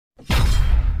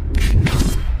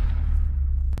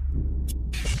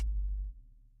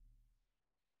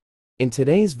In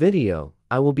today's video,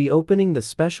 I will be opening the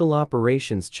special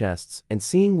operations chests and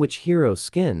seeing which hero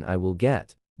skin I will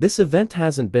get. This event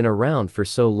hasn't been around for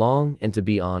so long, and to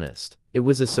be honest, it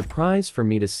was a surprise for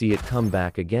me to see it come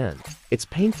back again. It's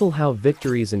painful how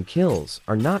victories and kills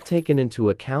are not taken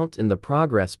into account in the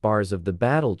progress bars of the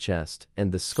battle chest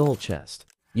and the skull chest.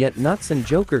 Yet nuts and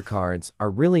joker cards are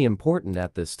really important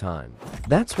at this time.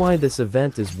 That's why this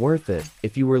event is worth it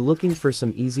if you were looking for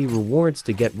some easy rewards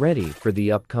to get ready for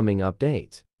the upcoming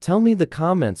update. Tell me in the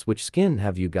comments which skin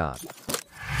have you got.